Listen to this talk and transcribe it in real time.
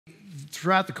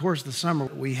throughout the course of the summer,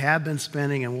 we have been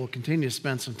spending and will continue to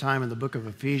spend some time in the book of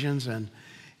Ephesians. And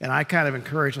I kind of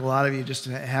encourage a lot of you just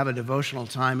to have a devotional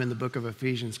time in the book of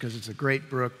Ephesians because it's a great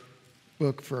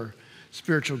book for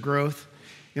spiritual growth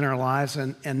in our lives.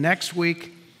 And next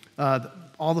week,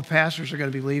 all the pastors are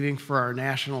going to be leaving for our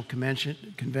national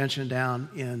convention down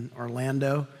in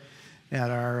Orlando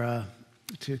at our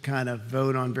to kind of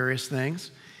vote on various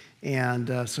things.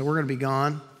 And so we're going to be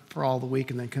gone for all the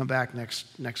week and then come back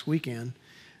next weekend.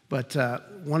 But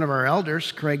one of our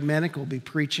elders, Craig Mennick, will be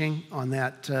preaching on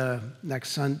that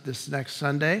this next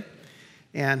Sunday.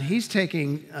 And he's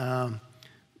taking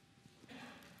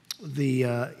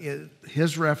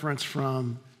his reference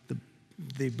from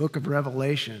the book of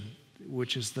Revelation,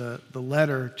 which is the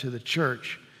letter to the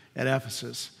church at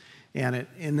Ephesus. And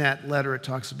in that letter, it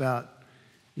talks about,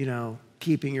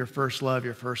 keeping your first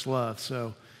love.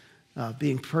 So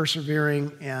being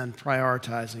persevering and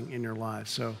prioritizing in your lives.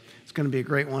 So it's going to be a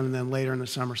great one. And then later in the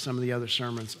summer, some of the other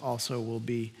sermons also will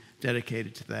be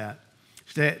dedicated to that.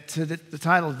 The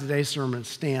title of today's sermon is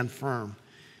Stand Firm.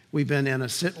 We've been in a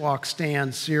Sit, Walk,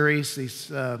 Stand series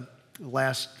these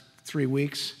last 3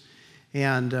 weeks.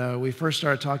 And we first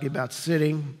started talking about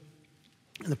sitting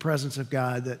in the presence of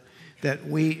God, that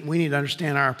we need to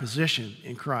understand our position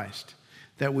in Christ,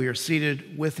 that we are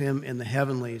seated with him in the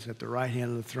heavenlies at the right hand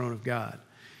of the throne of God,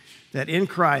 that in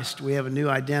Christ we have a new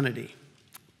identity.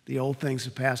 The old things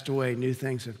have passed away, new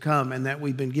things have come, and that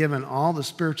we've been given all the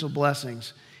spiritual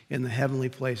blessings in the heavenly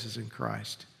places in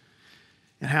Christ.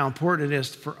 And how important it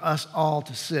is for us all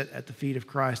to sit at the feet of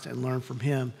Christ and learn from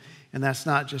him. And that's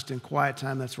not just in quiet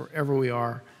time, that's wherever we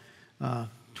are,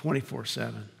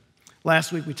 24/7.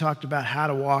 Last week we talked about how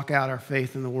to walk out our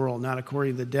faith in the world, not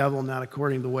according to the devil, not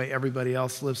according to the way everybody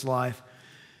else lives life,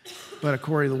 but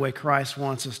according to the way Christ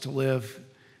wants us to live,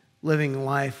 living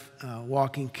life,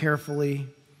 walking carefully,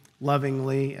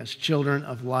 lovingly, as children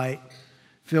of light,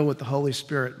 filled with the Holy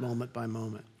Spirit moment by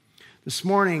moment. This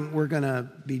morning we're going to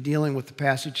be dealing with the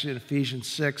passage in Ephesians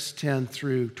 6:10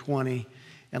 through 20,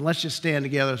 and let's just stand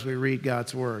together as we read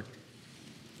God's word.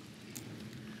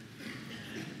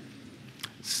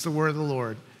 This is the word of the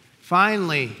Lord.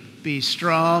 Finally, be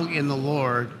strong in the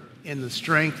Lord, in the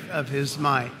strength of his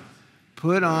might.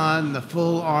 Put on the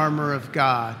full armor of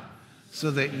God,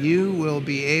 so that you will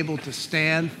be able to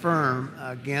stand firm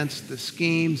against the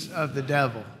schemes of the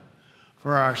devil.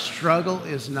 For our struggle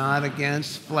is not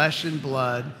against flesh and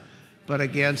blood, but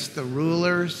against the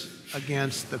rulers,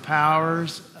 against the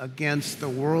powers, against the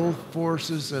world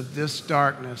forces of this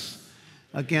darkness,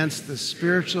 against the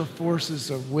spiritual forces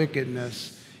of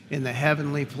wickedness in the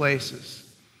heavenly places.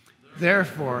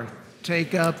 Therefore,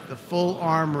 take up the full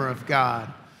armor of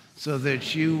God, so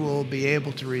that you will be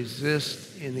able to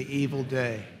resist in the evil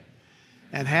day.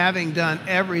 And having done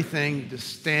everything to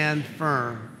stand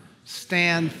firm,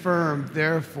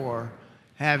 therefore,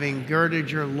 having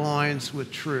girded your loins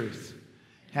with truth,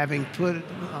 having put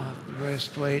on the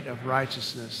breastplate of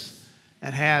righteousness,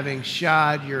 and having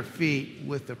shod your feet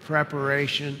with the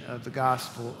preparation of the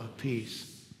gospel of peace.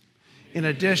 In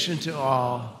addition to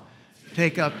all,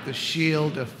 take up the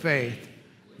shield of faith,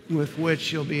 with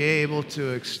which you'll be able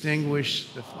to extinguish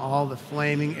all the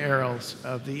flaming arrows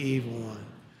of the evil one.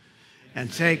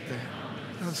 And take the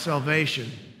helmet of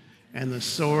salvation and the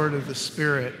sword of the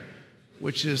Spirit,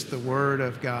 which is the word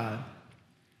of God.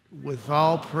 With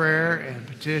all prayer and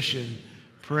petition,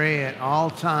 pray at all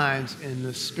times in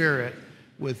the Spirit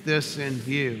with this in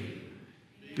view.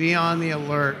 Be on the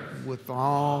alert with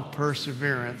all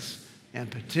perseverance and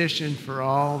petition for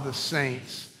all the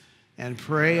saints, and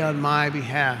pray on my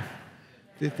behalf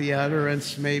that the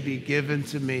utterance may be given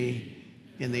to me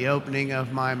in the opening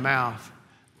of my mouth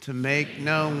to make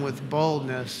known with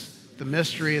boldness the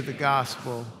mystery of the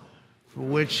gospel, for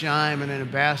which I am an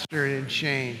ambassador in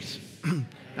chains.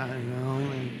 I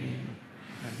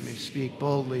may speak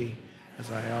boldly as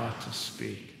I ought to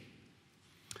speak.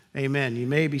 Amen. You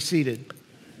may be seated.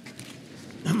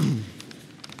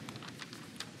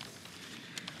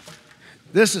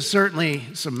 This is certainly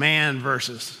some man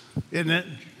verses, isn't it?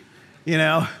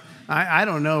 I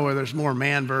don't know where there's more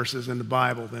man verses in the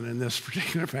Bible than in this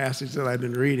particular passage that I've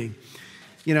been reading.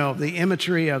 The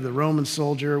imagery of the Roman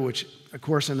soldier, which, of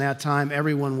course, in that time,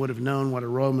 everyone would have known what a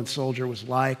Roman soldier was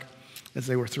like, as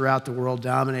they were throughout the world,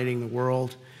 dominating the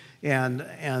world. And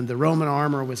the Roman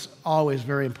armor was always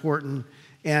very important,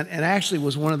 and actually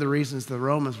was one of the reasons the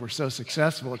Romans were so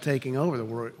successful at taking over the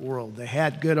world. They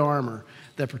had good armor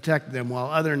that protected them, while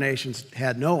other nations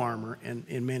had no armor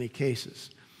in many cases.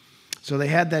 So they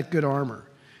had that good armor.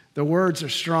 The words are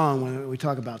strong when we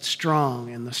talk about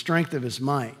strong and the strength of his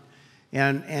might.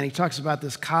 And he talks about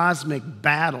this cosmic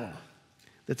battle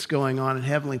that's going on in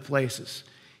heavenly places.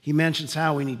 He mentions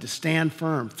how we need to stand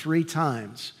firm 3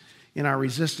 times in our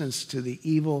resistance to the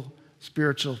evil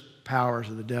spiritual powers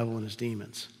of the devil and his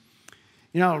demons.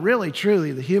 You know, really,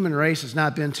 truly, the human race has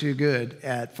not been too good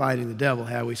at fighting the devil,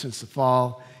 have we, since the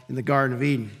fall in the Garden of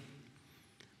Eden.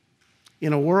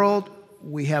 In a world,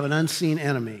 we have an unseen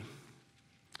enemy.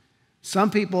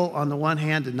 Some people, on the one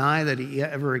hand, deny that he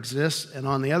ever exists, and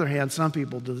on the other hand, some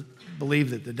people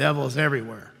believe that the devil is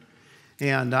everywhere.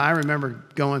 And I remember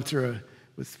going through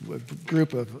with a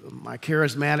group of my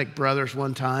charismatic brothers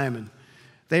one time, and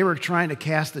they were trying to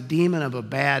cast the demon of a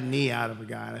bad knee out of a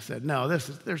guy. And I said, no,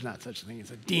 there's not such a thing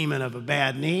as a demon of a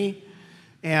bad knee.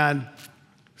 And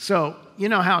so, you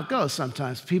know how it goes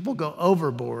sometimes. People go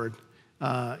overboard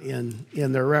in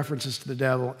their references to the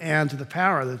devil and to the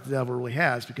power that the devil really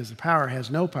has, because the power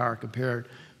has no power compared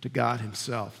to God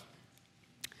himself.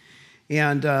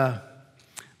 And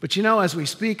but you know, as we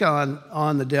speak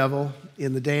on the devil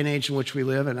in the day and age in which we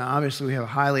live, and obviously we have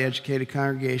a highly educated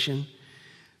congregation,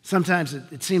 sometimes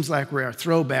it seems like we're a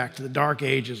throwback to the dark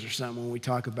ages or something when we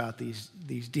talk about these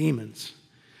demons.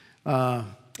 And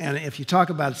if you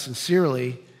talk about it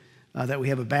sincerely, that we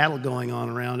have a battle going on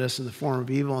around us in the form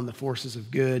of evil and the forces of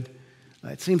good,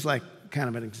 it seems like kind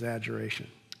of an exaggeration.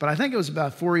 But I think it was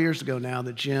about 4 years ago now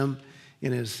that Jim,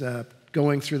 in his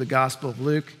going through the Gospel of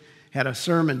Luke, had a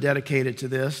sermon dedicated to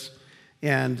this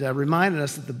and reminded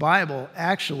us that the Bible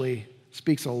actually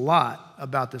speaks a lot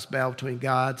about this battle between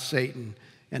God, Satan,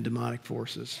 and demonic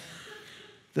forces.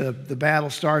 The battle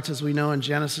starts, as we know, in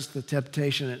Genesis, the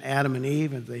temptation in Adam and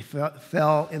Eve, and they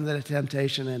fell into the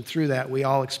temptation, and through that we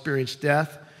all experienced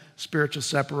death, spiritual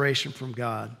separation from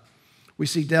God. We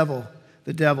see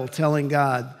the devil telling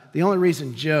God, the only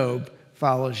reason Job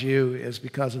follows you is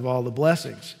because of all the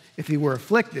blessings. If he were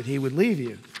afflicted, he would leave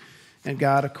you. And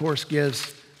God, of course,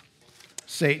 gives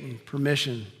Satan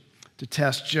permission to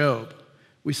test Job.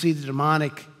 We see the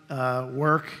demonic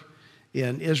work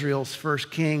in Israel's first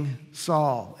king,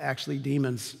 Saul. Actually,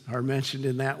 demons are mentioned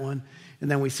in that one. And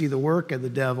then we see the work of the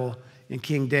devil in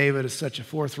King David as such a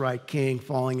forthright king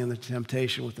falling in the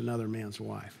temptation with another man's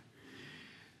wife.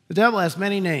 The devil has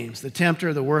many names: the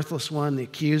tempter, the worthless one, the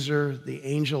accuser,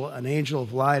 an angel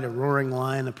of light, a roaring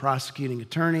lion, a prosecuting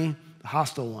attorney, the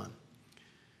hostile one.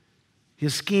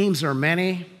 His schemes are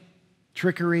many: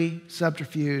 trickery,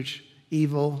 subterfuge,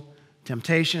 evil,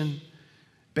 temptation,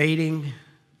 baiting,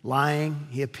 lying.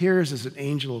 He appears as an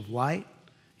angel of light.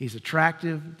 He's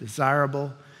attractive,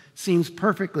 desirable, seems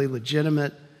perfectly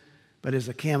legitimate, but is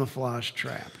a camouflage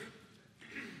trap.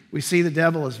 We see the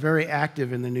devil is very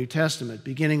active in the New Testament,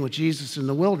 beginning with Jesus in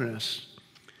the wilderness,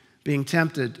 being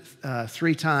tempted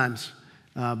 3 times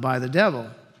by the devil.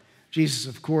 Jesus,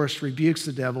 of course, rebukes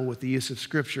the devil with the use of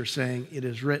Scripture, saying, "It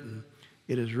is written,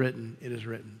 it is written, it is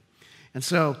written." And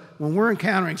so when we're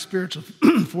encountering spiritual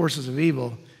forces of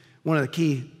evil, one of the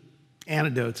key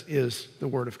antidotes is the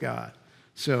Word of God.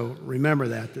 So remember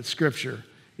that Scripture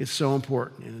is so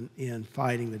important in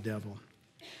fighting the devil.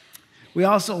 We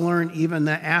also learn even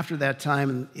that after that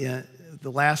time, in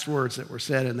the last words that were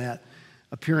said in that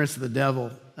appearance of the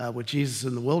devil with Jesus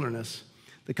in the wilderness,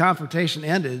 the confrontation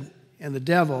ended, and the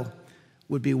devil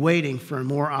would be waiting for a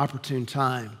more opportune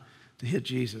time to hit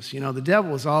Jesus. You know, the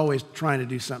devil was always trying to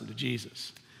do something to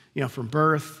Jesus. You know, from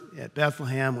birth at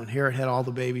Bethlehem, when Herod had all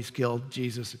the babies killed,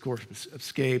 Jesus, of course,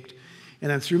 escaped.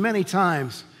 And then through many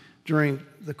times during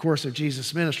the course of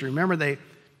Jesus' ministry, remember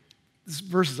this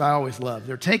verses I always love.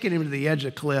 They're taking him to the edge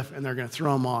of the cliff, and they're going to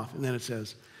throw him off. And then it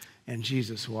says, and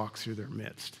Jesus walks through their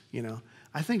midst. You know,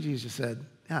 I think Jesus said,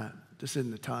 yeah, this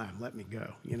isn't the time, let me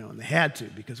go. You know, and they had to,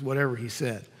 because whatever he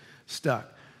said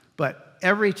stuck. But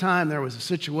every time there was a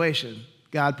situation,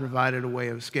 God provided a way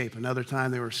of escape. Another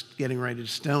time they were getting ready to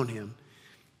stone him.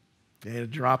 They had to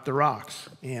drop the rocks,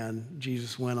 and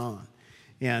Jesus went on,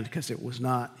 and because it was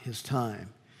not his time.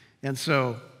 And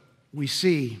so we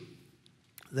see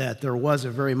that there was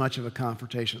very much of a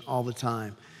confrontation all the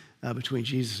time between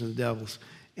Jesus and the devils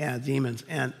and demons.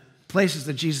 And places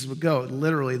that Jesus would go,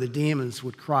 literally the demons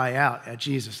would cry out at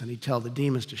Jesus, and he'd tell the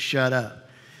demons to shut up.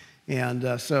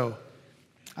 And so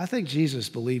I think Jesus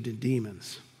believed in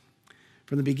demons.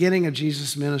 From the beginning of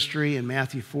Jesus' ministry in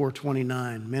Matthew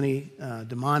 4:29, many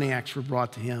demoniacs were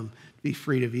brought to him to be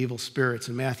freed of evil spirits.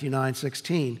 In Matthew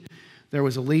 9:16, there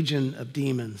was a legion of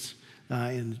demons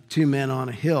and 2 men on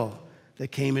a hill that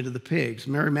came into the pigs.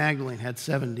 Mary Magdalene had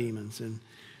 7 demons. In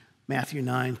Matthew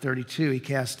 9:32, he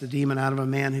cast a demon out of a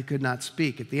man who could not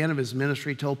speak. At the end of his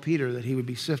ministry, he told Peter that he would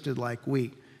be sifted like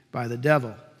wheat by the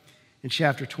devil. In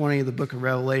chapter 20 of the book of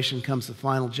Revelation comes the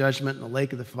final judgment in the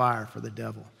lake of the fire for the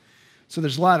devil. So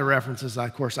there's a lot of references.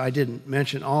 Of course, I didn't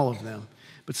mention all of them.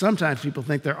 But sometimes people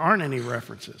think there aren't any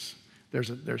references.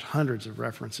 There's hundreds of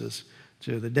references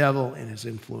to the devil and his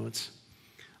influence.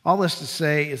 All this to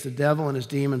say is the devil and his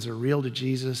demons are real to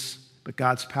Jesus, but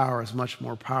God's power is much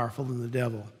more powerful than the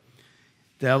devil.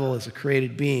 The devil is a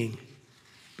created being,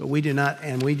 but we do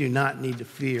not need to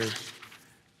fear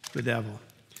the devil.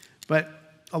 But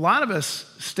a lot of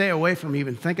us stay away from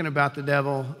even thinking about the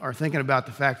devil or thinking about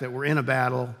the fact that we're in a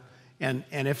battle, and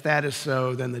if that is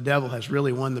so, then the devil has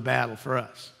really won the battle for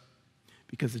us,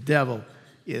 because the devil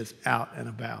is out and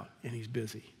about and he's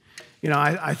busy. You know,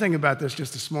 I think about this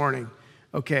just this morning.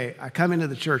 Okay, I come into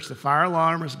the church, the fire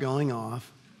alarm is going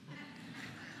off.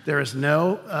 There is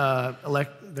no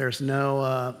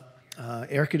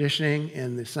air conditioning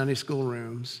in the Sunday school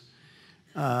rooms.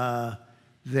 I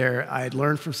had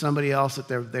learned from somebody else that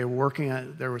they were working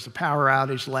on, there was a power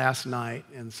outage last night,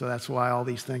 and so that's why all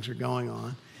these things are going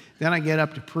on. Then I get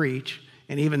up to preach,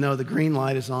 and even though the green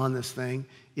light is on this thing,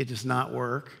 it does not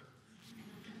work.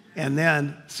 And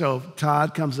then, so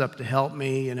Todd comes up to help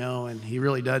me, you know, and he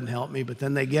really doesn't help me, but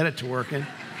then they get it to working.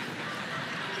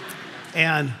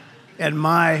 and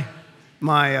my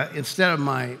instead of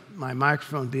my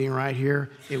microphone being right here,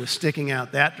 it was sticking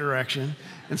out that direction.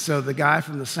 And so the guy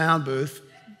from the sound booth,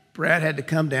 Brad, had to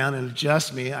come down and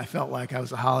adjust me. I felt like I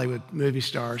was a Hollywood movie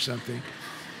star or something.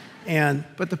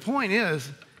 But the point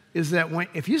is that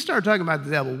if you start talking about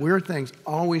the devil, weird things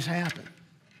always happen.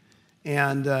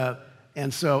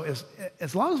 And so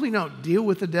as long as we don't deal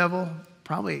with the devil,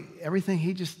 probably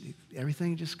everything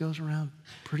just goes around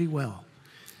pretty well.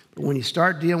 But when you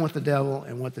start dealing with the devil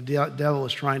and what the devil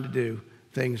is trying to do,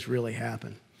 things really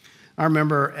happen. I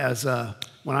remember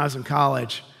when I was in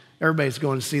college, everybody's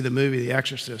going to see the movie The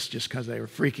Exorcist just because they were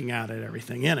freaking out at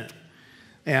everything in it.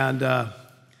 And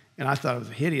I thought it was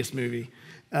a hideous movie.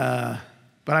 But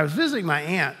I was visiting my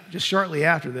aunt just shortly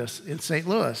after this in St.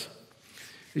 Louis.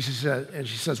 She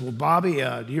says, well, Bobby,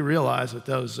 do you realize that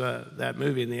that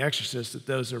movie and The Exorcist, that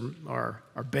those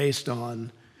are based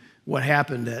on what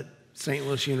happened at St.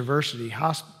 Louis University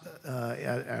at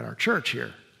our church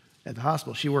here at the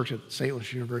hospital? She worked at St.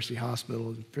 Louis University Hospital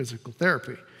in physical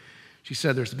therapy. She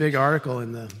said there's a big article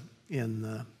in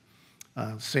the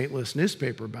St. Louis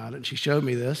newspaper about it, and she showed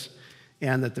me this,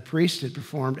 and that the priest had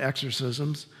performed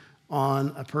exorcisms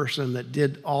on a person that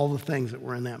did all the things that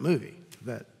were in that movie.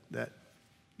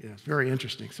 It's very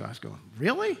interesting. So I was going,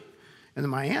 really? And then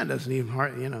my aunt doesn't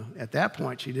even, at that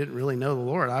point, she didn't really know the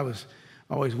Lord. I was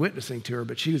always witnessing to her,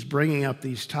 but she was bringing up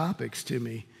these topics to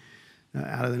me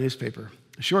out of the newspaper.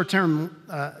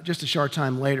 Just a short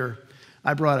time later,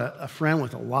 I brought a friend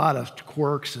with a lot of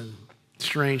quirks and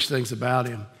strange things about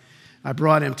him. I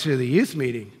brought him to the youth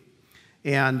meeting.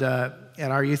 And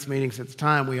at our youth meetings at the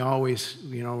time, we're always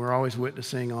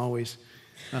witnessing, always,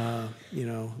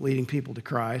 leading people to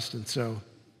Christ. And so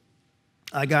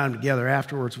I got him together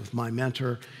afterwards with my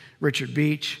mentor, Richard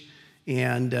Beach.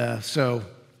 And so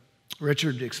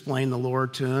Richard explained the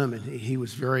Lord to him,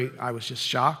 and I was just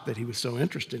shocked that he was so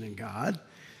interested in God,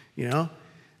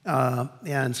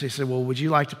 and so he said, well, would you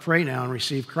like to pray now and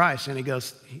receive Christ? And he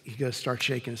goes, start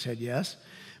shaking his head, yes.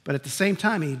 But at the same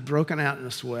time, he'd broken out in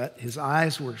a sweat. His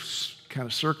eyes were kind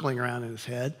of circling around in his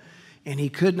head, and he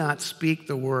could not speak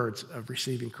the words of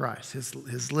receiving Christ.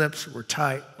 His lips were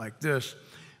tight like this.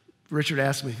 Richard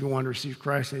asked him if he wanted to receive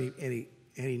Christ, and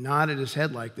he nodded his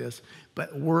head like this,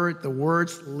 but the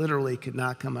words literally could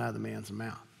not come out of the man's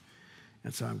mouth.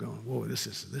 And so I'm going, whoa, this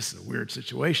is a weird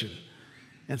situation.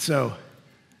 And so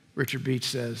Richard Beach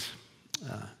says,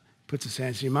 puts his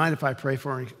hands, do you mind if I pray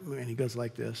for him? And he goes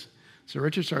like this. So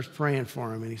Richard starts praying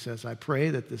for him, and he says, I pray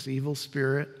that this evil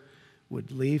spirit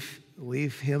would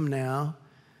leave him now,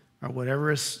 or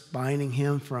whatever is binding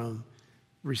him from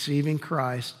receiving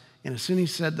Christ. And as soon as he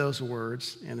said those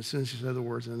words, and as soon as he said the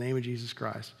words in the name of Jesus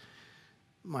Christ,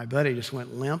 my buddy just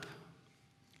went limp,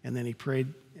 and then he prayed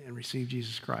and received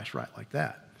Jesus Christ right like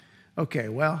that. Okay,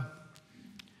 well,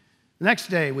 the next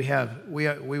day we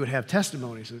would have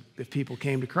testimonies if people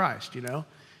came to Christ,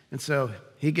 And so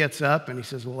he gets up and he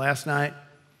says, well, last night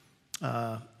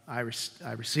I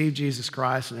received Jesus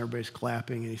Christ, and everybody's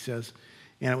clapping, and he says,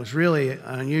 and it was really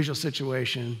an unusual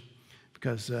situation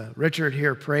because Richard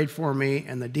here prayed for me,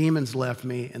 and the demons left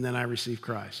me, and then I received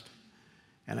Christ.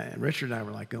 And Richard and I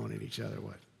were like going at each other,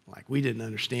 like we didn't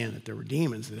understand that there were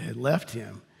demons that had left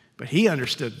him, but he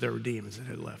understood that there were demons that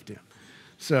had left him.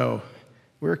 So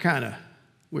we were kind of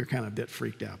a bit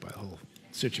freaked out by the whole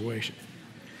situation.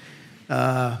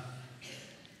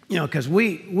 Because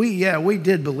we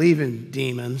did believe in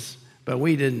demons, but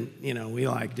we didn't,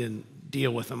 didn't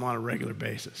deal with them on a regular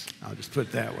basis. I'll just put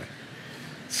it that way.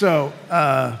 So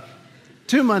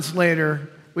 2 months later,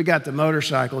 we got the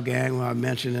motorcycle gang, who I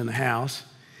mentioned, in the house,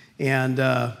 and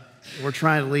we're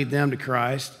trying to lead them to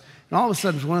Christ. And all of a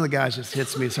sudden, one of the guys just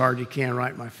hits me as hard as he can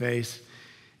right in my face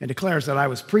and declares that I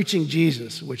was preaching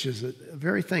Jesus, which is a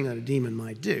very thing that a demon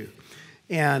might do.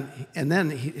 And then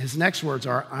his next words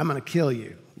are, "I'm going to kill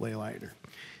you, Laylighter."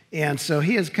 And so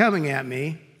he is coming at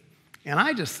me, and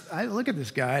I look at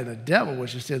this guy, and the devil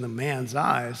was just in the man's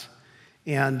eyes.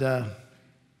 And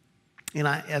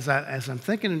as I'm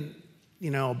thinking,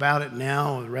 about it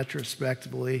now,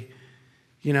 retrospectively,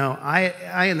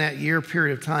 I in that year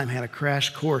period of time had a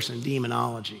crash course in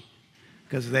demonology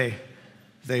because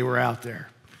they were out there.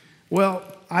 Well,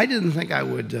 I didn't think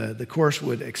the course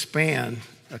would expand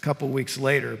a couple weeks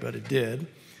later, but it did.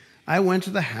 I went to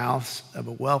the house of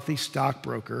a wealthy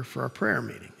stockbroker for a prayer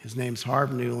meeting. His name's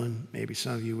Harv Newland. Maybe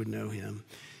some of you would know him,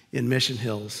 in Mission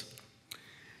Hills.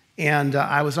 And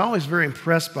I was always very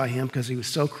impressed by him because he was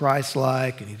so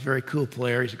Christ-like, and he's a very cool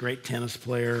player. He's a great tennis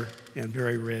player and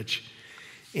very rich.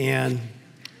 And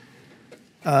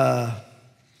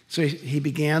so he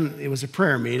began, it was a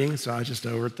prayer meeting, so I was just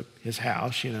over at his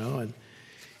house, and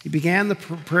he began the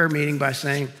prayer meeting by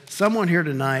saying, "Someone here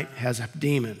tonight has a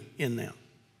demon in them."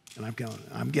 And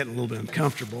I'm getting a little bit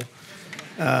uncomfortable.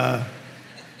 And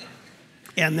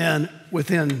then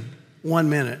within 1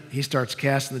 minute, he starts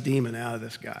casting the demon out of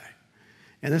this guy.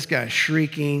 And this guy's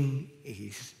shrieking,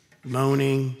 he's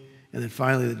moaning, and then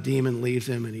finally the demon leaves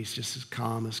him, and he's just as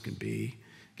calm as can be.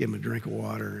 Give him a drink of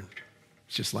water, and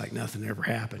it's just like nothing ever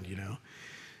happened,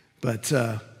 But,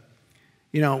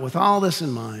 with all this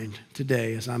in mind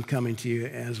today, as I'm coming to you,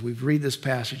 as we read this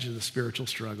passage of the spiritual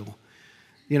struggle,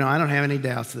 I don't have any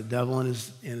doubts that the devil and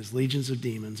his legions of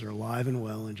demons are alive and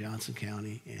well in Johnson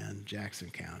County and Jackson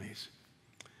counties.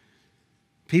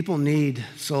 People need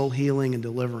soul healing and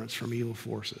deliverance from evil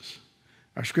forces.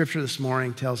 Our scripture this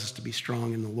morning tells us to be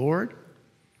strong in the Lord,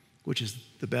 which is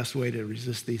the best way to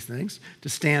resist these things, to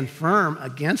stand firm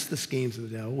against the schemes of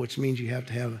the devil, which means you have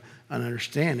to have an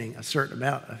understanding, a certain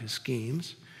amount of his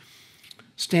schemes.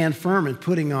 Stand firm in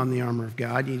putting on the armor of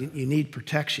God. You need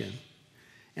protection.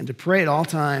 And to pray at all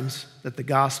times that the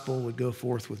gospel would go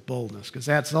forth with boldness, because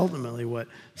that's ultimately what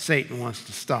Satan wants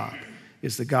to stop,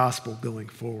 is the gospel going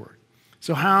forward.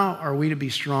 So how are we to be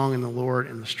strong in the Lord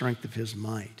and the strength of his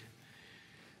might?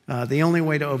 The only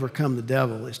way to overcome the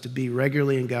devil is to be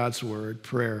regularly in God's word,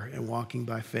 prayer, and walking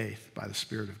by faith by the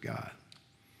Spirit of God.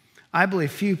 I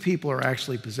believe few people are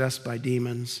actually possessed by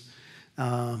demons,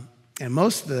 and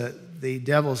most of the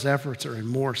devil's efforts are in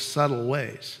more subtle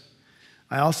ways.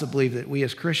 I also believe that we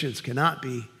as Christians cannot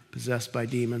be possessed by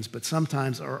demons, but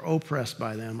sometimes are oppressed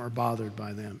by them or bothered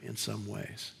by them in some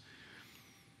ways.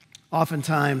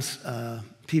 Oftentimes,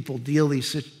 people blow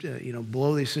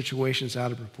these situations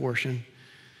out of proportion.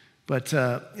 But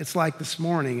it's like this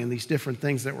morning and these different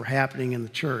things that were happening in the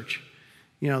church.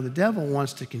 The devil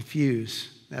wants to confuse.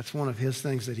 That's one of his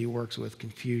things that he works with,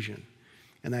 confusion.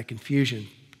 And that confusion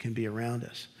can be around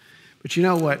us. But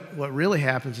what really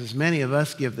happens is many of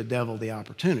us give the devil the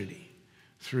opportunity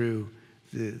through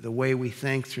the way we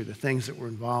think, through the things that we're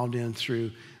involved in,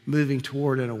 through moving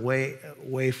toward and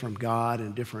away from God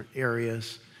in different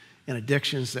areas, and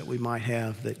addictions that we might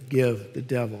have that give the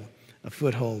devil a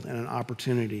foothold and an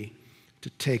opportunity to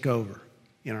take over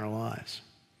in our lives.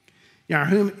 Our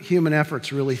human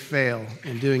efforts really fail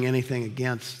in doing anything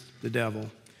against the devil.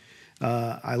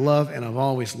 I love, and I've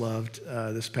always loved,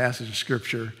 this passage of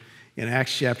Scripture in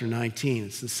Acts chapter 19.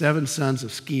 It's the 7 sons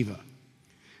of Sceva.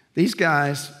 These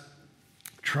guys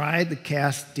tried to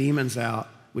cast demons out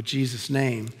with Jesus'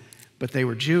 name, but they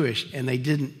were Jewish, and they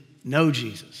didn't know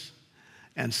Jesus.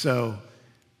 And so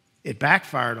it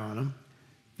backfired on them,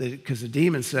 because the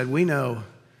demon said, we know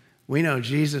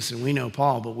Jesus and we know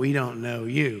Paul, but we don't know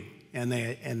you. And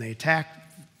they attacked,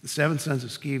 the 7 sons of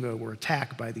Sceva were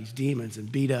attacked by these demons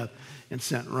and beat up and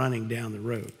sent running down the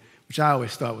road, which I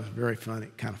always thought was very funny,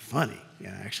 kind of funny,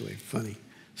 actually a funny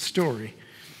story,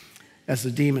 as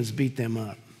the demons beat them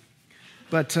up.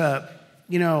 But,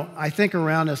 I think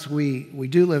around us we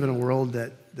do live in a world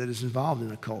that is involved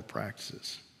in occult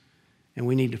practices, and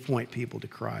we need to point people to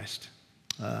Christ.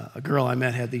 A girl I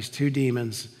met had these 2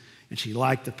 demons, and she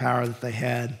liked the power that they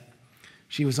had.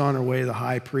 She was on her way to the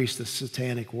high priest, the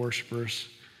satanic worshipers.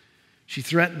 She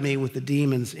threatened me with the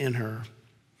demons in her,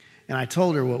 and I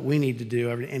told her what we need to do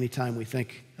anytime we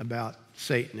think about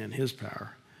Satan and his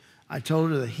power. I told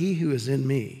her that he who is in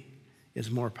me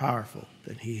is more powerful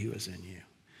than he who is in you.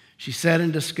 She said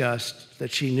in disgust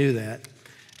that she knew that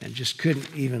and just couldn't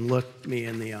even look me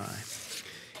in the eye.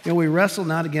 We wrestle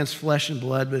not against flesh and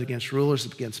blood, but against rulers,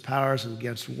 against powers, and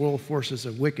against world forces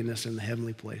of wickedness in the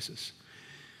heavenly places.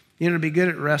 To be good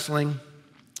at wrestling,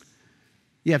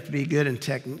 You have to be good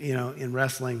in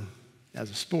wrestling as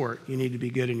a sport. You need to be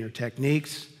good in your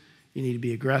techniques. You need to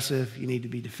be aggressive. You need to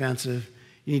be defensive.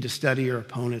 You need to study your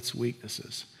opponent's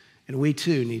weaknesses. And we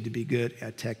too need to be good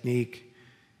at technique,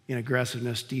 in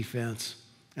aggressiveness, defense,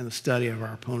 and the study of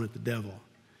our opponent, the devil.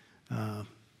 And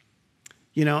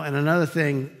another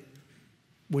thing,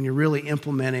 when you're really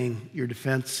implementing your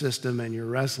defense system and you're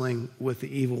wrestling with the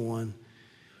evil one,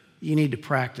 you need to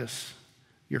practice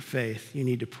your faith. You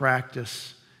need to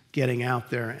practice getting out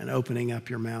there and opening up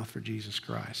your mouth for Jesus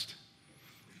Christ.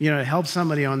 To help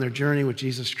somebody on their journey with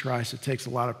Jesus Christ, it takes a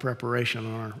lot of preparation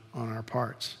on our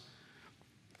parts.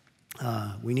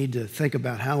 We need to think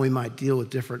about how we might deal with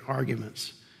different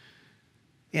arguments.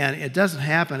 And it doesn't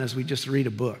happen as we just read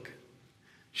a book.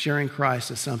 Sharing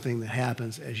Christ is something that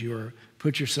happens as you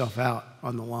put yourself out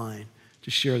on the line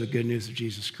to share the good news of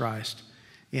Jesus Christ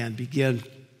and begin,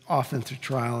 often through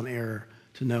trial and error,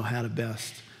 to know how to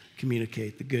best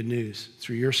communicate the good news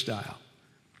through your style.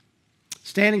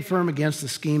 Standing firm against the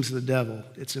schemes of the devil,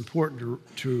 it's important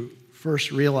to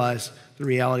first realize the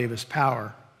reality of his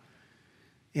power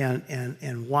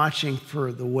and watching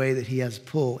for the way that he has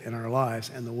pull in our lives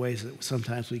and the ways that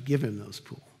sometimes we give him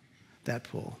that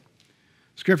pull.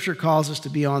 Scripture calls us to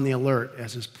be on the alert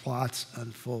as his plots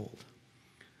unfold.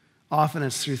 Often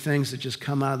it's through things that just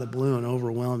come out of the blue and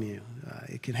overwhelm you.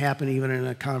 It can happen even in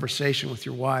a conversation with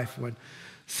your wife when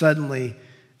suddenly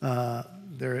you have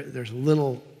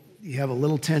a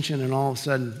little tension, and all of a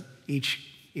sudden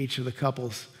each of the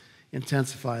couples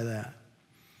intensify that.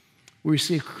 We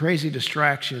see crazy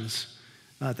distractions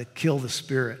that kill the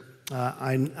spirit.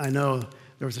 I know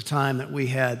there was a time that we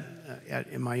had,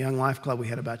 in my Young Life Club, we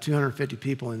had about 250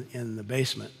 people in the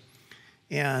basement.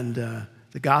 And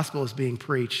the gospel was being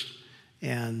preached,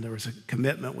 and there was a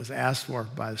commitment was asked for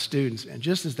by the students. And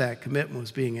just as that commitment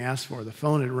was being asked for, the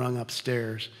phone had rung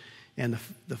upstairs, and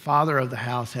the father of the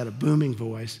house had a booming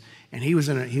voice, and he was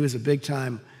a big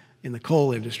time in the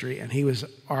coal industry, and he was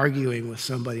arguing with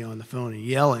somebody on the phone and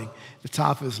yelling at the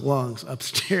top of his lungs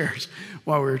upstairs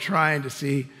while we were trying to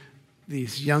see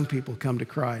these young people come to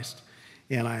Christ.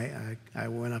 And I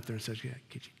went up there and said,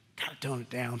 "Could you kind of tone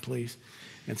it down, please?"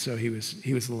 And so he was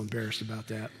a little embarrassed about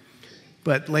that.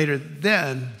 But later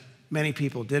then, many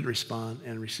people did respond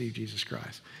and receive Jesus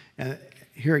Christ. And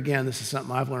here again, this is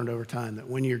something I've learned over time, that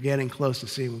when you're getting close to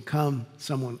seeing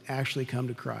someone actually come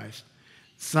to Christ,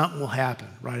 something will happen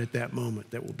right at that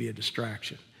moment that will be a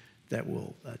distraction, that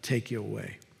will take you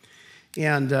away.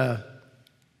 And,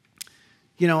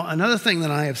 another thing that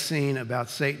I have seen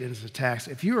about Satan and his attacks,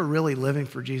 if you are really living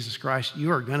for Jesus Christ,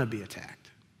 you are going to be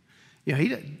attacked.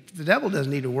 The devil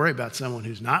doesn't need to worry about someone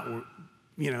who's not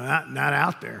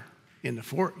out there in the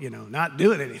fort, not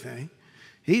doing anything.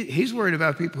 He's worried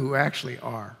about people who actually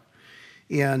are.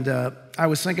 And I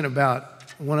was thinking about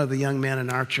one of the young men in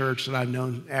our church that I've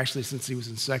known actually since he was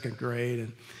in second grade.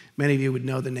 And many of you would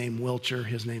know the name Wilcher.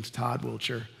 His name's Todd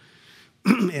Wilcher.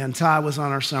 And Todd was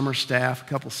on our summer staff a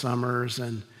couple summers,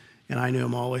 and I knew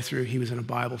him all the way through. He was in a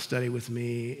Bible study with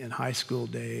me in high school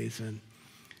days.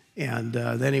 And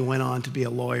then he went on to be a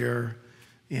lawyer.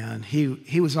 And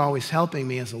he was always helping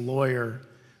me as a lawyer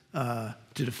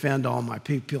to defend all my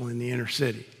people in the inner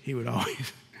city. He would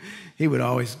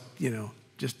always,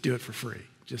 just do it for free.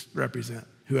 Just represent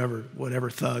whatever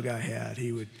thug I had.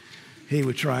 He would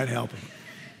try and help him.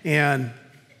 And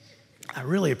I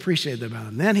really appreciated that about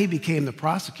him. Then he became the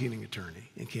prosecuting attorney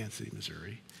in Kansas City,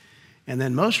 Missouri. And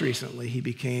then most recently, he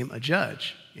became a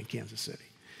judge in Kansas City.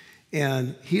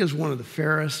 And he is one of the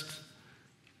fairest,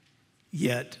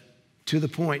 yet to the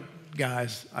point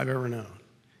guys I've ever known,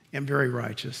 and very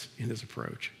righteous in his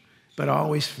approach, but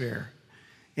always fair.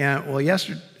 And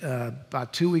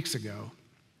about 2 weeks ago,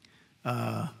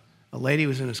 a lady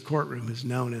was in his courtroom who's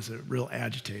known as a real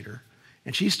agitator,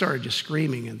 and she started just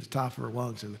screaming at the top of her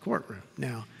lungs in the courtroom.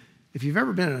 Now, if you've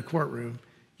ever been in a courtroom,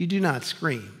 you do not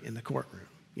scream in the courtroom.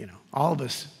 All of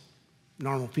us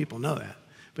normal people know that.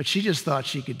 But she just thought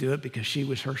she could do it because she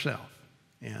was herself.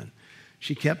 And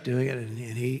she kept doing it, and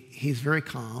he's very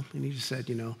calm, and he just said,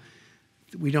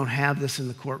 we don't have this in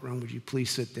the courtroom. Would you please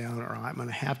sit down, or I'm going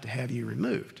to have you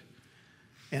removed.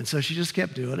 And so she just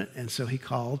kept doing it, and so he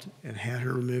called and had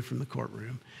her removed from the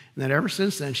courtroom. And then ever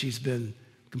since then, she's been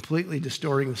completely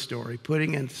distorting the story,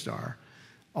 putting in star,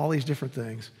 all these different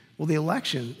things. Well, the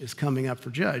election is coming up for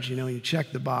judge. You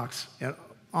check the box. And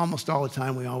almost all the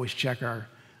time, we always check our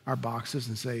boxes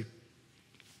and say,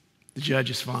 the judge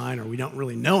is fine, or we don't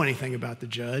really know anything about the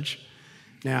judge.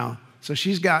 Now, so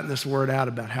she's gotten this word out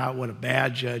about what a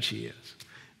bad judge he is,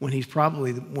 when he's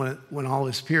probably, when all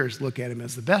his peers look at him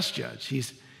as the best judge.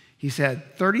 He's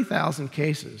had 30,000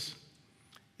 cases,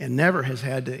 and never has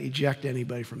had to eject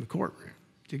anybody from the courtroom.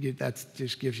 That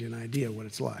just gives you an idea of what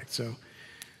it's like. So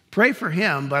pray for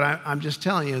him, but I'm just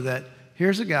telling you that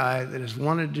here's a guy that has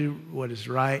wanted to do what is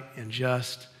right and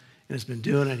just and has been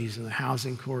doing it. He's in the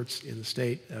housing courts in the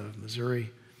state of Missouri.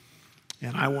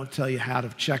 And I won't tell you how to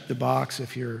check the box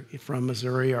if you're from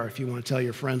Missouri or if you want to tell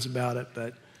your friends about it,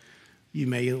 but you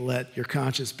may let your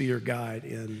conscience be your guide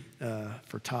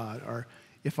for Todd. Or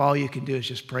if all you can do is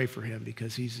just pray for him,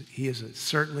 because he is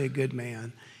certainly a good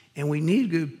man. And we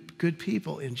need good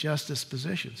people in justice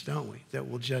positions, don't we, that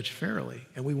will judge fairly.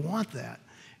 And we want that.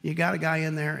 You got a guy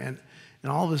in there, and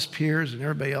all of his peers and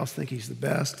everybody else think he's the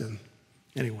best. And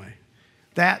anyway,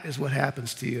 that is what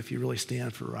happens to you if you really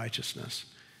stand for righteousness.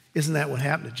 Isn't that what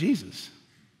happened to Jesus?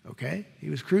 Okay? He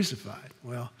was crucified.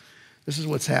 Well, this is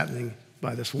what's happening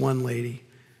by this one lady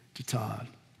to Todd.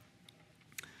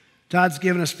 Todd's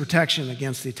given us protection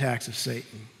against the attacks of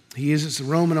Satan. He uses the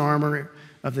Roman armor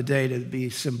of the day to be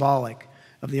symbolic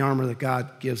of the armor that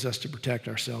God gives us to protect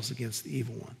ourselves against the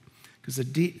evil one. Because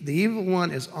the evil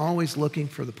one is always looking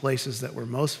for the places that we're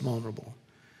most vulnerable.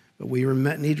 But we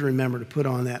need to remember to put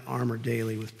on that armor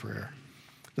daily with prayer.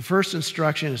 The first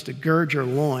instruction is to gird your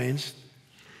loins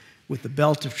with the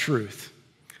belt of truth.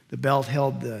 The belt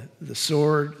held the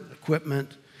sword,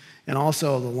 equipment, and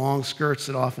also the long skirts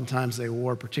that oftentimes they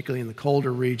wore, particularly in the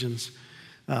colder regions,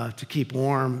 to keep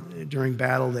warm. During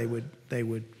battle, they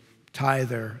would tie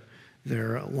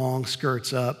their long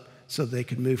skirts up so they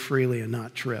could move freely and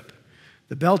not trip.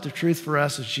 The belt of truth for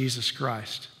us is Jesus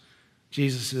Christ.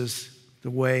 Jesus is the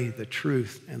way, the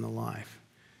truth, and the life.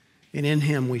 And in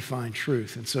him we find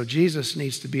truth. And so Jesus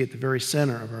needs to be at the very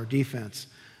center of our defense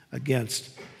against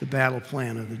the battle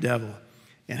plan of the devil.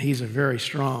 And he's a very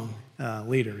strong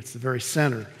leader. It's the very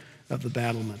center of the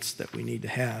battlements that we need to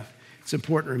have. It's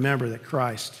important to remember that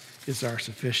Christ is our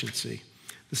sufficiency.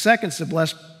 The second is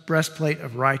the breastplate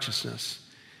of righteousness.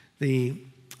 The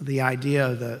idea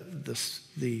of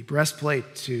the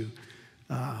breastplate to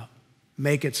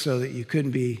make it so that you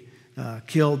couldn't be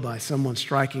killed by someone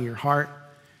striking your heart.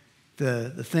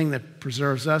 The thing that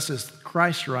preserves us is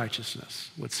Christ's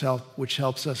righteousness, which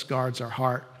helps us guard our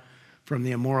heart from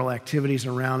the immoral activities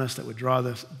around us that would draw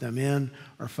them in,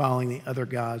 or following the other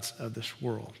gods of this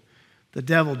world. The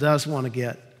devil does want to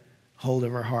get hold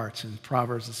of our hearts. In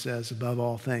Proverbs it says, above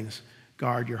all things,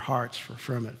 guard your hearts, for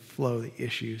from it flow the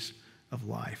issues of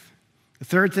life. The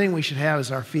third thing we should have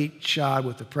is our feet shod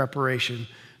with the preparation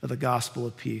of the gospel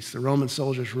of peace. The Roman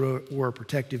soldiers wore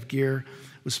protective gear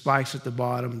with spikes at the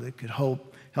bottom that could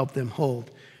help them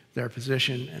hold their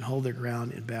position and hold their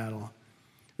ground in battle.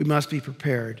 We must be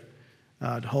prepared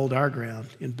to hold our ground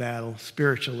in battle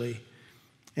spiritually,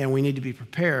 and we need to be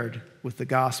prepared with the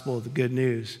gospel of the good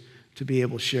news to be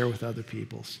able to share with other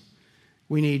peoples.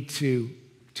 We need to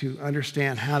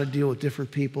understand how to deal with different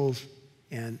peoples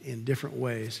and in different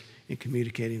ways in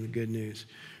communicating the good news.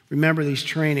 Remember these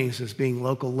trainings as being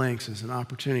local links as an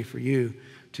opportunity for you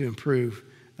to improve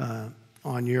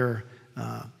on your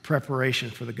preparation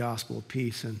for the gospel of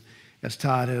peace. And as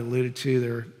Todd had alluded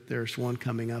to, there's one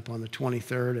coming up on the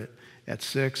 23rd at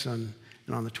 6, and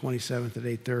on the 27th at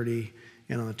 8:30,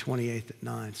 and on the 28th at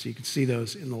 9. So you can see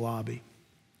those in the lobby.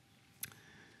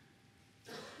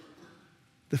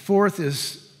 The fourth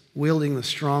is wielding the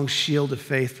strong shield of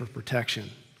faith for protection,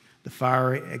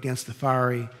 against the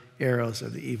fiery arrows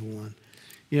of the evil one.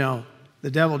 You know,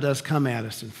 the devil does come at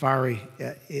us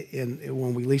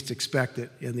when we least expect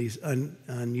it, in these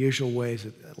unusual ways,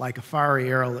 like a fiery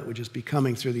arrow that would just be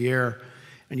coming through the air,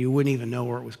 and you wouldn't even know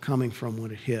where it was coming from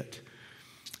when it hit.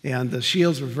 And the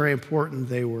shields were very important.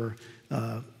 They were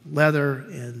leather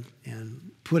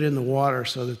and put in the water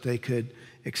so that they could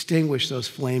extinguish those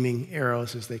flaming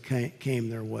arrows as they came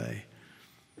their way.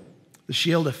 The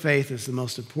shield of faith is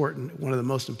one of the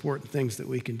most important things that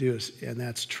we can do, and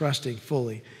that's trusting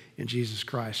fully in Jesus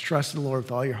Christ. Trust in the Lord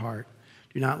with all your heart.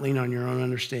 Do not lean on your own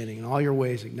understanding. In all your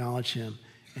ways, acknowledge him,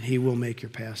 and he will make your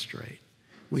path straight.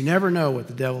 We never know what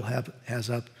the devil has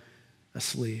up a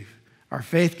sleeve. Our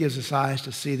faith gives us eyes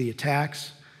to see the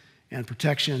attacks and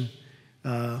protection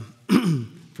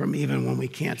from even when we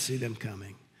can't see them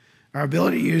coming. Our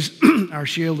ability to use our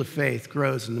shield of faith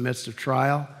grows in the midst of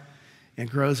trial, and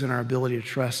grows in our ability to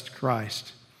trust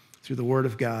Christ through the Word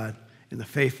of God and the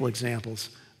faithful examples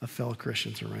of fellow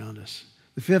Christians around us.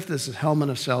 The fifth is the helmet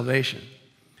of salvation,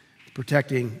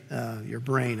 protecting your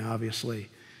brain, obviously.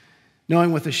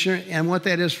 Knowing with assurance, and what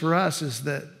that is for us is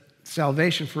that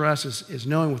salvation for us is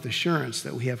knowing with assurance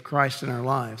that we have Christ in our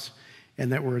lives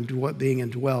and that we're being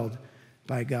indwelled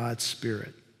by God's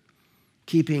Spirit.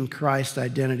 Keeping Christ's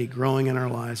identity growing in our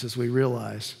lives as we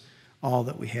realize all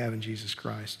that we have in Jesus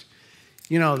Christ.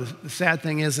 You know, the sad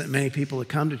thing is that many people that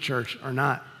come to church are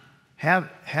not,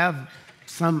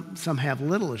 some have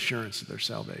little assurance of their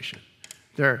salvation.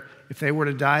 If they were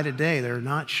to die today, they're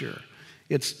not sure.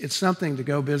 It's something to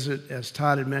go visit, as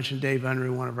Todd had mentioned, Dave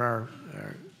Unruh, one of our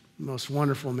most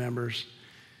wonderful members,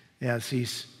 as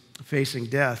he's facing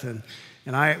death. And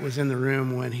I was in the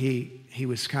room when he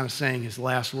was kind of saying his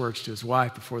last words to his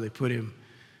wife before they put him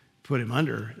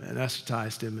under,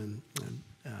 anesthetized him, and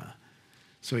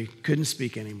so he couldn't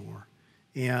speak anymore.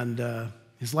 And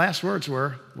his last words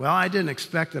were, well, I didn't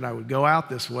expect that I would go out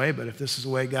this way, but if this is the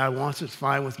way God wants it, it's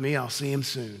fine with me. I'll see him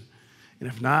soon. And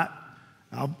if not,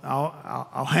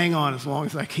 I'll hang on as long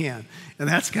as I can. And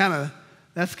that's kind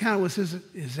of was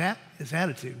his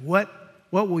attitude. What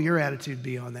will your attitude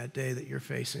be on that day that you're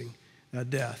facing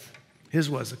death?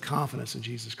 His was a confidence in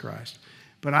Jesus Christ.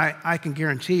 But I can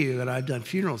guarantee you that I've done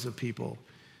funerals of people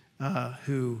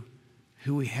who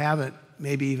we haven't,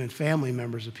 maybe even family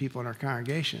members of people in our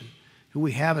congregation, who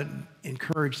we haven't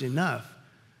encouraged enough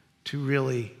to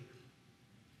really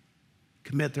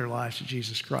commit their lives to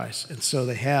Jesus Christ. And so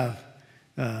they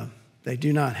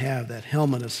do not have that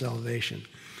helmet of salvation.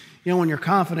 You know, when you're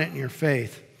confident in your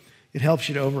faith, it helps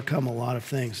you to overcome a lot of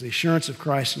things. The assurance of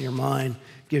Christ in your mind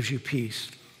gives you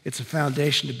peace. It's a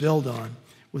foundation to build on.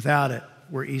 Without it,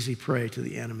 we're easy prey to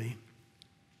the enemy.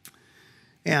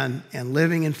 And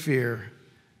living in fear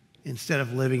instead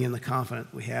of living in the confidence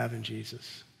we have in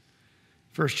Jesus.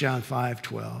 1 John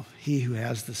 5:12, he who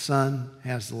has the Son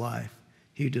has the life.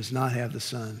 He who does not have the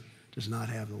Son does not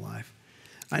have the life.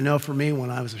 I know for me,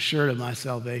 when I was assured of my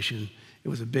salvation, it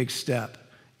was a big step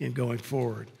in going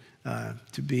forward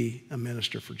to be a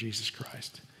minister for Jesus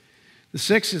Christ. The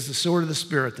sixth is the sword of the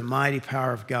Spirit, the mighty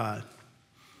power of God.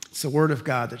 It's the word of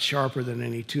God that's sharper than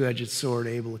any two-edged sword,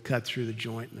 able to cut through the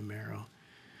joint and the marrow.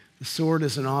 The sword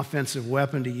is an offensive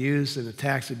weapon to use in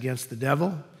attacks against the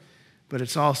devil, but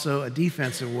it's also a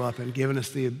defensive weapon, giving us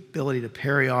the ability to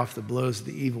parry off the blows of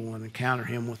the evil one and counter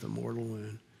him with a mortal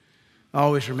wound.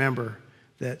 Always remember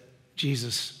that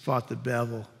Jesus fought the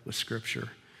devil with Scripture.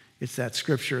 It's that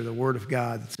Scripture, the Word of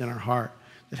God that's in our heart,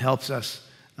 that helps us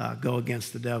go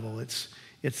against the devil. It's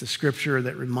the Scripture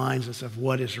that reminds us of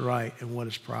what is right and what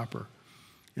is proper.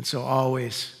 And so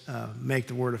always make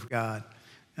the Word of God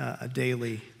a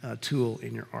daily tool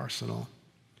in your arsenal.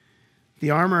 The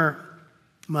armor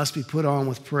must be put on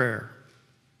with prayer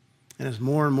and is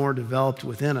more and more developed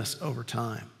within us over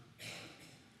time.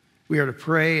 We are to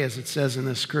pray, as it says in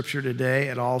this scripture today,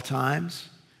 at all times.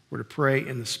 We're to pray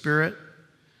in the Spirit.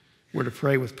 We're to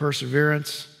pray with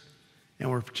perseverance. And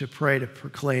we're to pray to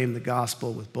proclaim the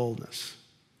gospel with boldness.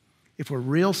 If we're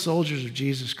real soldiers of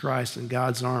Jesus Christ and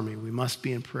God's army, we must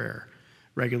be in prayer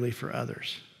regularly for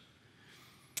others.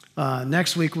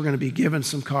 Next week, we're going to be given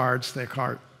some cards.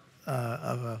 They're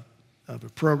of a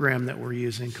program that we're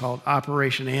using called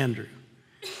Operation Andrew.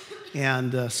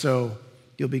 And so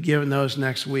you'll be given those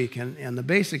next week. And the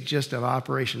basic gist of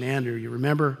Operation Andrew, you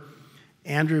remember,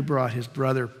 Andrew brought his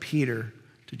brother Peter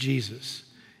to Jesus.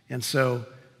 And so,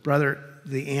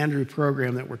 the Andrew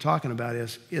program that we're talking about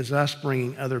is us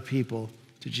bringing other people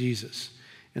to Jesus.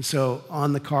 And so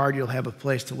on the card, you'll have a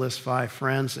place to list 5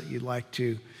 friends that we'd like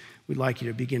you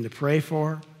to begin to pray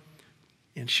for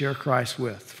and share Christ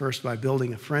with. First, by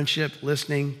building a friendship,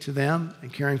 listening to them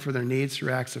and caring for their needs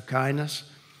through acts of kindness,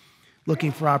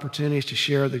 looking for opportunities to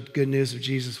share the good news of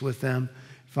Jesus with them,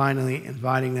 finally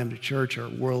inviting them to church or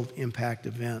World Impact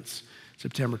events,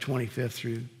 September 25th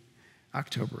through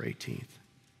October 18th.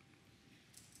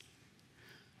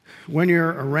 When you're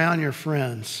around your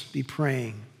friends, be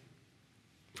praying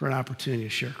for an opportunity to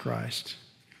share Christ.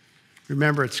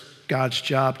 Remember, it's God's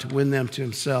job to win them to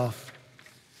himself.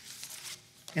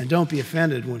 And don't be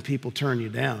offended when people turn you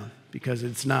down, because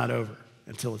it's not over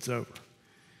until it's over.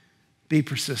 Be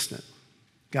persistent.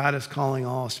 God is calling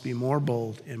all us to be more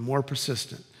bold and more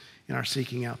persistent in our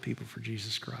seeking out people for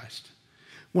Jesus Christ.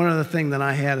 One other thing that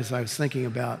I had as I was thinking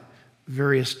about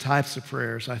various types of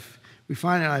prayers, we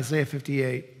find in Isaiah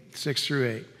 58, 6 through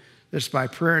 8, that it's by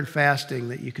prayer and fasting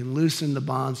that you can loosen the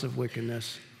bonds of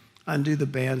wickedness, undo the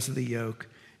bands of the yoke,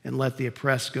 and let the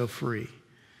oppressed go free.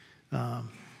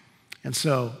 And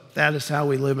so that is how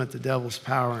we limit the devil's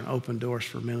power and open doors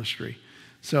for ministry.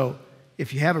 So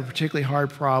if you have a particularly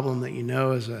hard problem that you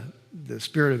know the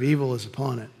spirit of evil is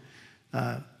upon it,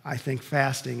 I think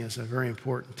fasting is a very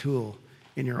important tool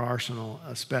in your arsenal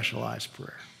of specialized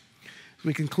prayer. As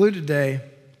we conclude today,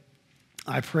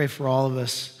 I pray for all of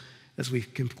us as we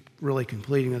really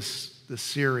completing this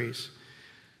series,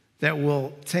 that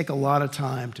we'll take a lot of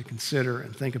time to consider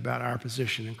and think about our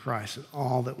position in Christ and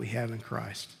all that we have in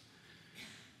Christ.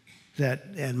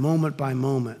 And moment by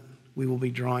moment, we will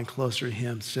be drawing closer to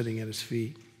him, sitting at his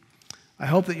feet. I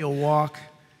hope that you'll walk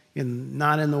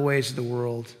not in the ways of the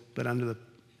world, but under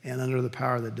the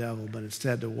power of the devil, but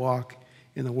instead to walk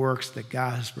in the works that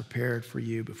God has prepared for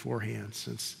you beforehand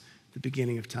since the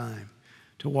beginning of time,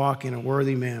 to walk in a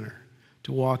worthy manner,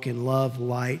 to walk in love,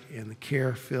 light, and the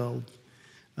care filled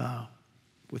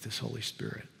with his Holy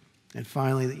Spirit. And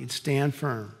finally, that you'd stand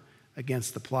firm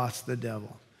against the plots of the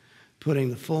devil, putting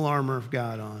the full armor of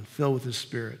God on, filled with his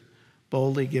Spirit,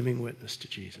 boldly giving witness to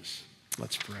Jesus.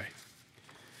 Let's pray.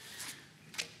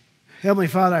 Heavenly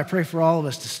Father, I pray for all of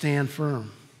us to stand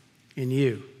firm in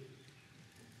you.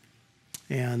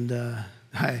 And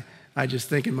I just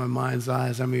think in my mind's eye,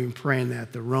 as I'm even praying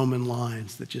that, the Roman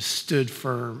lines that just stood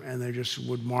firm and they just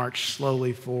would march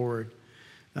slowly forward,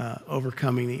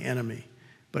 overcoming the enemy.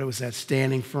 But it was that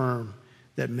standing firm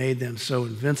that made them so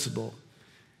invincible,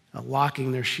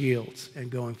 locking their shields and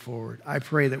going forward. I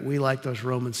pray that we, like those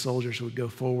Roman soldiers, would go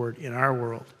forward in our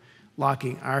world,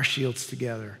 locking our shields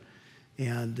together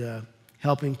and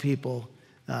helping people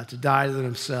to die to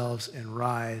themselves and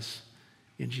rise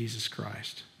in Jesus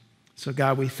Christ. So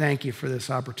God, we thank you for this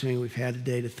opportunity we've had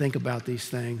today to think about these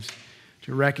things,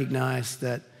 to recognize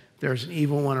that there's an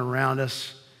evil one around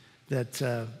us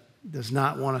that does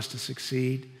not want us to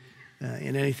succeed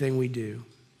in anything we do.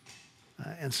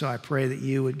 And so I pray that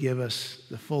you would give us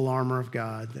the full armor of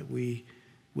God, that we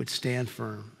would stand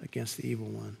firm against the evil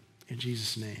one. In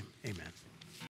Jesus' name, amen.